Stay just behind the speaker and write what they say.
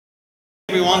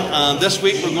Everyone, and this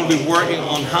week we're going to be working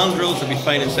on hand drills that we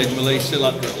find inside Malay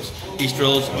Silat drills. These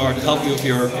drills are to help you with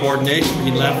your coordination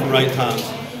between left and right hands.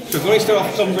 So we're going to start off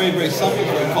with something very, very simple,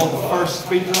 what we call the first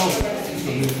speed drill.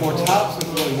 So we do 4 taps, and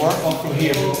we're going to work up from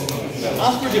here.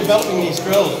 As we're developing these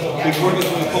drills, we work with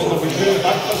what we call number 2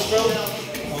 back twist drill.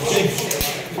 Okay,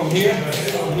 from here,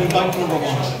 and then back to number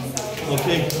 1.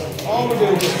 Okay, all we're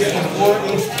doing is just getting us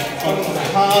working on the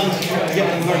hands,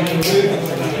 getting them learning to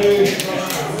move.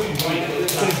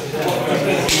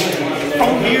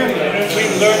 From here,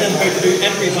 we're learning how to do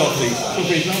entries off these. So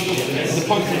for example, if the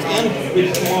punch comes in, we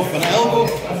just come off an elbow,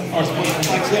 or if the punch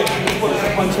comes in, we put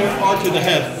the punch in or to the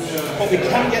head. But we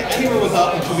can't get anywhere with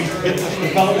that until we get this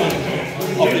development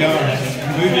of the arms,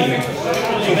 moving.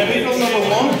 So speed drill number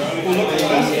 1, we'll look at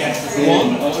this.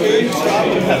 1, 2, strap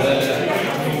and hip.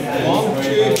 1,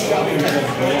 2, strap and hip.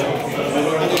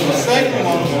 And then the second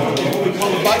one is what we call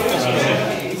the back twist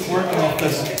drill, working off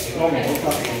this.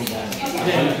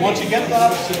 Then once you get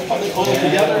that, just put it all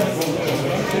together,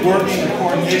 working the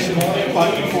coordination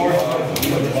back and forth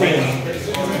with the training.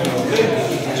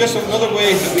 Just another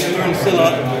way that we can learn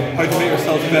Silat, how to make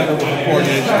ourselves better with the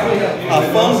coordination.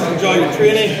 Have fun, enjoy your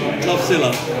training, love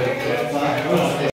Silat.